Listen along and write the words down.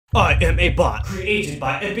I am a bot created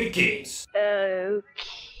by Epic Games. Okay.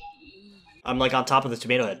 I'm like on top of the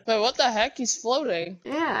tomato head. Wait, what the heck? He's floating.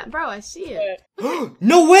 Yeah, bro, I see it.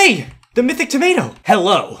 No way! The mythic tomato!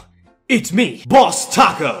 Hello! It's me, Boss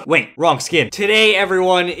Taco! Wait, wrong skin. Today,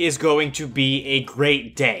 everyone, is going to be a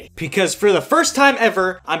great day. Because for the first time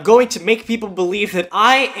ever, I'm going to make people believe that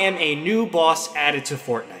I am a new boss added to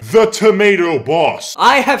Fortnite. The Tomato Boss.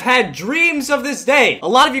 I have had dreams of this day. A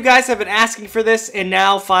lot of you guys have been asking for this, and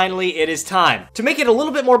now, finally, it is time. To make it a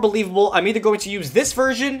little bit more believable, I'm either going to use this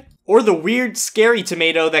version or the weird, scary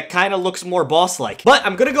tomato that kind of looks more boss-like. But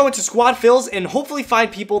I'm gonna go into squad fills and hopefully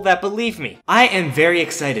find people that believe me. I am very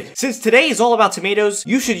excited. Since today is all about tomatoes,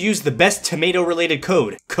 you should use the best tomato-related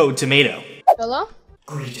code, Code Tomato. Hello?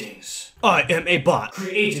 Greetings. I am a bot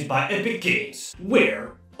created by Epic Games.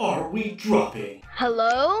 Where are we dropping?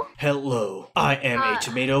 Hello? Hello. I am a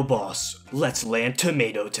tomato boss. Let's land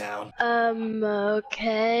Tomato Town.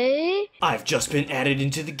 Okay. I've just been added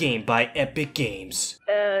into the game by Epic Games.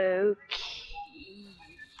 Okay.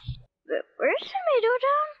 Where's Tomato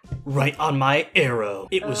Town? Right on my arrow.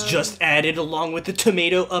 It was just added along with the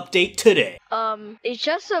tomato update today. It's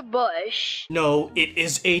just a bush. No, it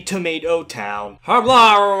is a tomato town.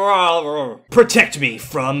 Protect me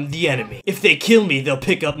from the enemy. If they kill me, they'll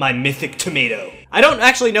pick up my mythic tomato. I don't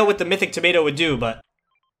actually know what the mythic tomato would do, but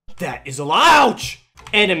that is a ouch!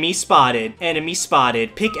 Enemy spotted. Enemy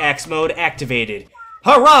spotted. Pickaxe mode activated.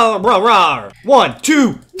 Hurrah! Rah, rah. 1,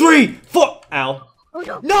 2, 3, 4. Ow. Oh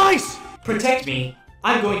no. Nice! Protect me.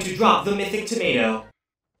 I'm going to drop the mythic tomato.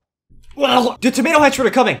 Well, the tomato henchmen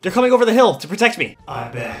are coming. They're coming over the hill to protect me.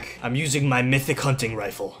 I'm back. I'm using my mythic hunting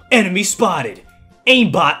rifle. Enemy spotted.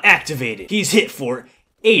 Aimbot activated. He's hit for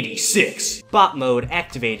 86. Bot mode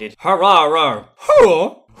activated. Hurrah, rah.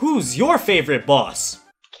 Huh? Who's your favorite boss?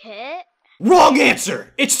 Kit? Wrong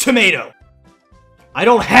answer. It's Tomato. I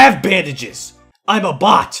don't have bandages. I'm a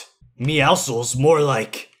bot. Meowscles more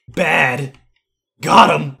like bad.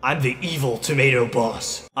 Got him! I'm the evil tomato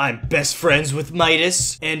boss. I'm best friends with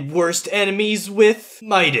Midas and worst enemies with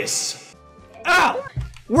Midas. Ow!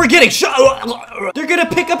 We're getting shot! They're gonna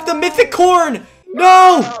pick up the mythic corn!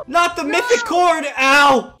 No! Not the mythic corn!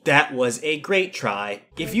 Ow! That was a great try.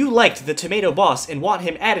 If you liked the tomato boss and want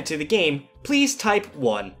him added to the game, please type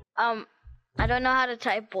 1. I don't know how to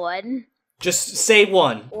type one. Just say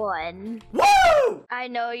 1. One. Woo! I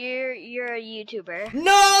know you're a YouTuber.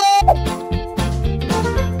 No!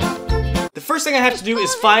 The first thing I have to do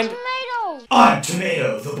is find... Tomato! I'm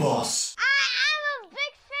Tomato, the boss. I'm a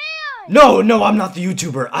big fan! No, I'm not the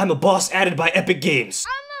YouTuber. I'm a boss added by Epic Games.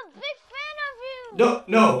 I'm a big fan of you!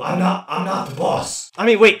 No, I'm not the boss. I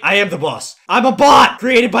mean, wait, I am the boss. I'm a bot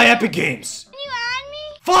created by Epic Games. Can you add me?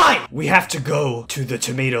 Fine! We have to go to the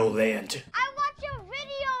Tomato Land. I watch your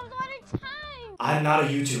videos all the time! I'm not a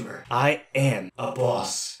YouTuber. I am a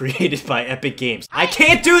boss created by Epic Games. I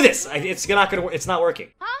can't do this! It's not gonna work. It's not working.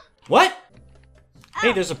 Huh? What?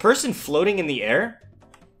 Hey, there's a person floating in the air?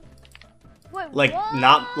 Wait, Like, what?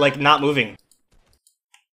 not moving.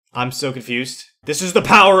 I'm so confused. This is the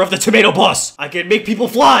power of the tomato boss! I can make people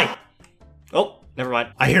fly! Oh, never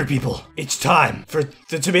mind. I hear people. It's time for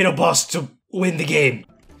the tomato boss to win the game.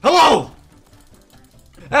 Hello!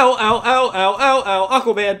 Ow, ow, ow, ow, ow, ow,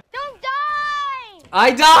 Aquaman. Don't die! I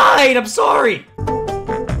died! I'm sorry!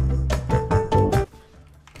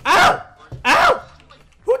 Ow! Ow!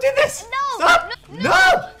 Who did this? No! Stop! No!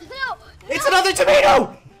 No! No! It's another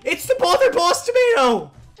tomato! It's the other boss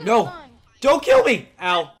tomato! No! Don't kill me!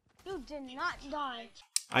 Ow. You did not die.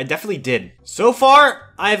 I definitely did. So far,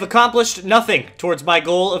 I have accomplished nothing towards my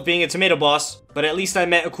goal of being a tomato boss, but at least I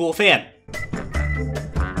met a cool fan.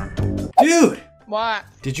 Dude! What?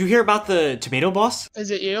 Did you hear about the tomato boss?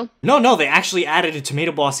 Is it you? No, they actually added a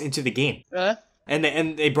tomato boss into the game. Really?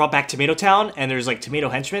 And they brought back Tomato Town, and there's like tomato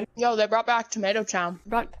henchmen. Yo, they brought back Tomato Town.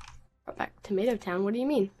 Brought back Tomato Town, what do you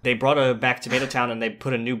mean? They brought back Tomato Town and they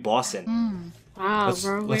put a new boss in. Wow,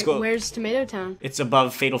 bro. let's go. Where's Tomato Town? It's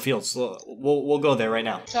above Fatal Fields. We'll go there right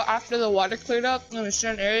now. So after the water cleared up in a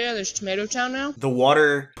certain area, there's Tomato Town now? The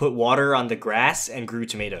water put water on the grass and grew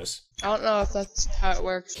tomatoes. I don't know if that's how it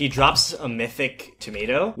works. He drops a mythic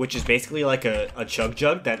tomato, which is basically like a chug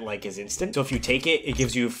jug that like is instant. So if you take it, it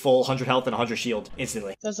gives you full 100 health and 100 shield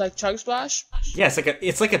instantly. That's like Chug Splash? Yeah,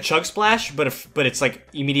 it's like a chug splash, but it's like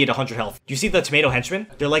immediate 100 health. Do you see the tomato henchmen?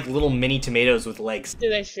 They're like little mini tomatoes with legs. Do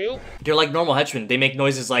they shoot? They're like normal henchmen. They make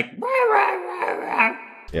noises like.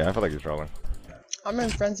 Yeah, I feel like he's trolling. I'm in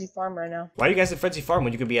Frenzy Farm right now. Why are you guys at Frenzy Farm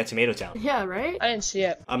when you could be at Tomato Town? Yeah, right? I didn't see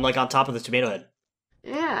it. I'm like on top of the tomato head.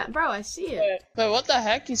 Yeah, bro, I see it. But what the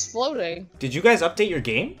heck? He's floating. Did you guys update your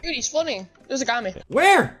game? Dude, he's floating. There's a guy on me.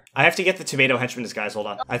 Where? I have to get the tomato henchman disguise. Hold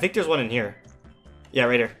on. I think there's one in here. Yeah,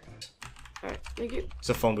 right here. Alright, thank you. It's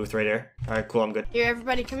a phone booth right here. Alright, cool, I'm good. Here,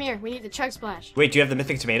 everybody, come here. We need the chug splash. Wait, do you have the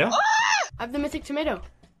mythic tomato? I have the mythic tomato.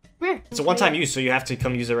 Come here. It's a one-time use, so you have to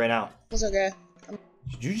come use it right now. It's okay.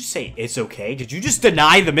 Did you just say it's okay? Did you just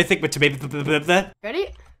deny the mythic tomato? Ready?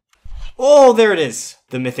 Oh, there it is.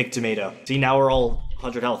 The mythic tomato. See, now we're all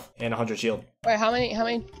 100 health and 100 shield. Wait, how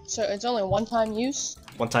many? So it's only one-time use?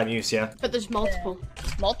 One-time use, yeah. But there's multiple.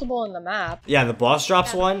 Multiple in the map. Yeah, the boss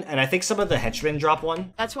drops one, and I think some of the henchmen drop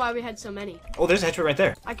one. That's why we had so many. Oh, there's a henchman right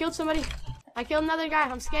there. I killed somebody. I killed another guy.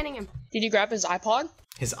 I'm scanning him. Did you grab his iPod?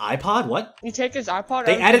 His iPod? What? You take his iPod.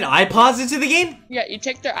 They added iPods into the game? Yeah, you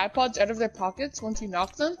take their iPods out of their pockets once you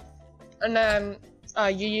knock them, and then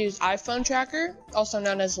you use iPhone tracker, also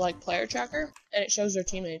known as like player tracker, and it shows their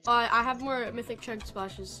teammates. I have more mythic chug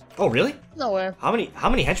splashes. Oh, really? No way. How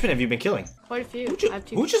many henchmen have you been killing? Quite a few. I have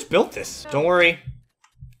two. Who just built this? Don't worry.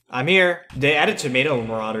 I'm here. They added tomato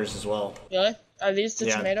marauders as well. Really? Are these the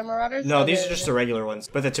tomato marauders? No, these are just the regular ones.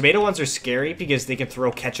 But the tomato ones are scary because they can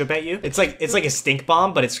throw ketchup at you. It's like a stink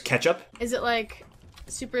bomb, but it's ketchup. Is it like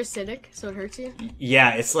super acidic, so it hurts you?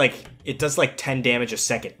 Yeah, it's like it does like 10 damage a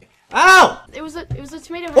second. Ow! It was a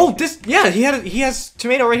tomato. Oh, he has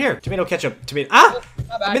tomato right here. Tomato ketchup. Tomato. Ah!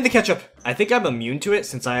 I'm in the ketchup. I think I'm immune to it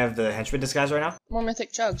since I have the henchman disguise right now. More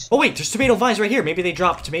mythic chugs. Oh wait, there's tomato vines right here. Maybe they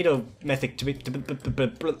drop tomato mythic.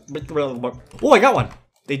 Oh, I got one.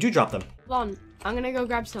 They do drop them. Hold on, I'm gonna go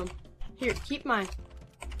grab some. Here, keep mine.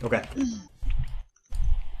 Okay.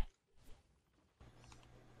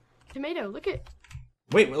 Tomato, look at.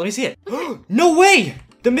 Wait, let me see it. No way!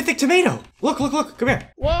 The mythic tomato. Look. Come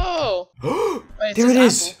here. Whoa! Wait, There it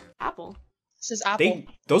is. Apple. It says apple.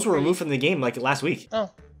 Those were removed from the game like last week.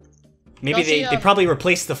 Oh. Maybe they probably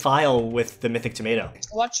replaced the file with the mythic tomato.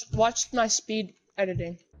 Watch my speed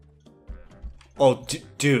editing. Oh,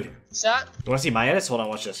 dude. Is that? You wanna see my edits? Hold on,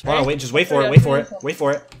 watch this. Hey. Hold on, just wait for it. Wait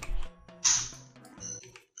for it.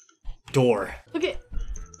 Door. Look at.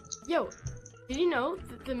 Yo, did you know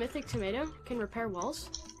that the mythic tomato can repair walls?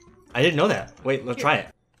 I didn't know that. Wait, let's try it.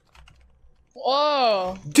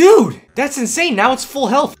 Whoa! Dude, that's insane. Now it's full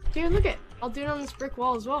health. Dude, look at. I'll do it on this brick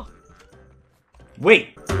wall as well.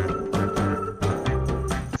 Wait.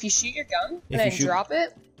 If you shoot your gun and then drop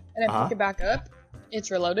it and then pick it back up, it's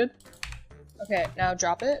reloaded. Okay, now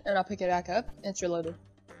drop it and I'll pick it back up and it's reloaded.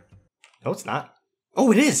 No, it's not.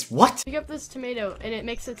 Oh, it is. What? Pick up this tomato and it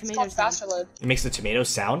makes the It's tomato called sound. fast reload. It makes the tomatoes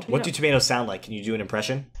sound? What Yeah. do tomatoes sound like? Can you do an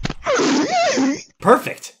impression?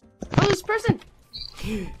 Perfect. Oh, this person.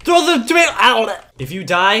 Throw the tomato out. If you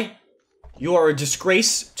die, you are a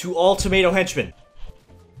disgrace to all tomato henchmen.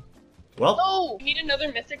 Well. No! You need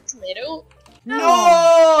another mythic tomato?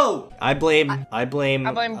 No! I blame the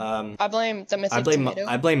mythic tomato.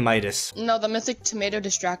 I blame Midas. No, the mythic tomato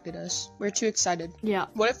distracted us. We're too excited. Yeah.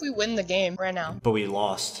 What if we win the game right now? But we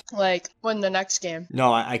lost. Like, win the next game.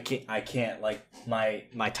 No, I can't. Like,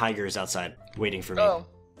 my tiger is outside waiting for me. Oh.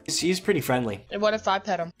 He's pretty friendly. And what if I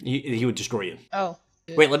pet him? He would destroy you. Oh.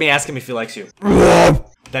 Wait, let me ask him if he likes you.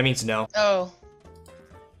 That means no. Oh.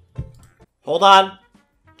 Hold on.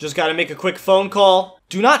 Just gotta make a quick phone call.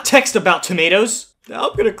 Do not text about tomatoes. Now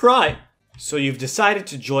I'm gonna cry. So you've decided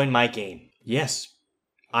to join my game. Yes.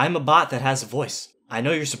 I'm a bot that has a voice. I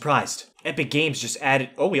know you're surprised. Epic Games just added...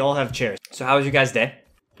 Oh, we all have chairs. So how was your guys' day?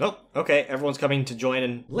 Oh, okay. Everyone's coming to join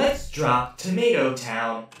and... Let's drop Tomato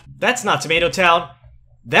Town. That's not Tomato Town.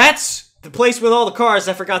 That's... the place with all the cars.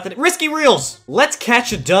 I forgot that. Risky Reels. Let's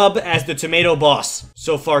catch a dub as the tomato boss.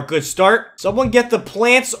 So far, good start. Someone get the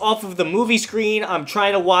plants off of the movie screen. I'm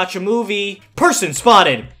trying to watch a movie. Person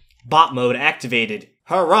spotted. Bot mode activated.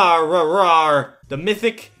 Hurrah, hurrah. The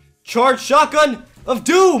mythic charged shotgun of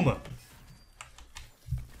doom.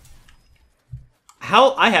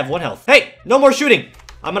 How? I have 1 health. Hey, no more shooting.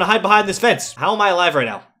 I'm gonna hide behind this fence. How am I alive right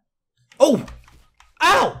now? Oh.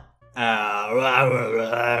 Ow.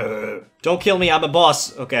 Don't kill me, I'm a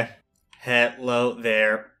boss. Okay. Hello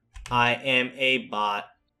there. I am a bot.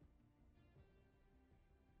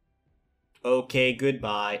 Okay,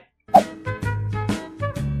 goodbye.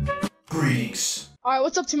 Greetings. Alright,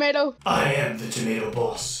 what's up, tomato? I am the tomato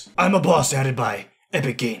boss. I'm a boss added by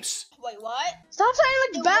Epic Games. Wait, what? Stop saying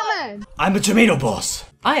like Batman! I'm a tomato boss.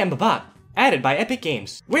 I am a bot added by Epic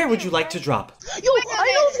Games. Where would you like to drop? Yo,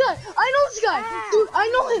 I know this guy! I know this guy! Dude, I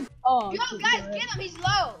know him! Oh, Yo, guys, get him. He's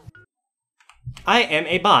low. I am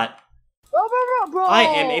a bot. bro! I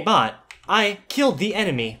am a bot. I killed the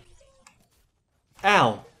enemy.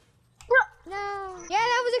 Ow. No. Yeah,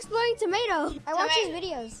 that was Exploring Tomato. I watched his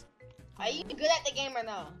videos. Are you good at the game or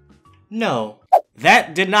no? No.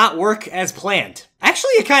 That did not work as planned.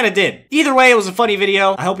 Actually, it kind of did. Either way, it was a funny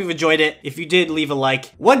video. I hope you've enjoyed it. If you did, leave a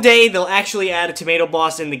like. One day, they'll actually add a tomato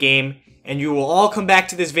boss in the game, and you will all come back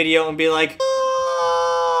to this video and be like,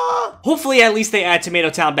 "Ah." Hopefully, at least they add Tomato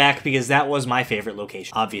Town back, because that was my favorite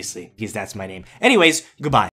location, obviously, because that's my name. Anyways, goodbye.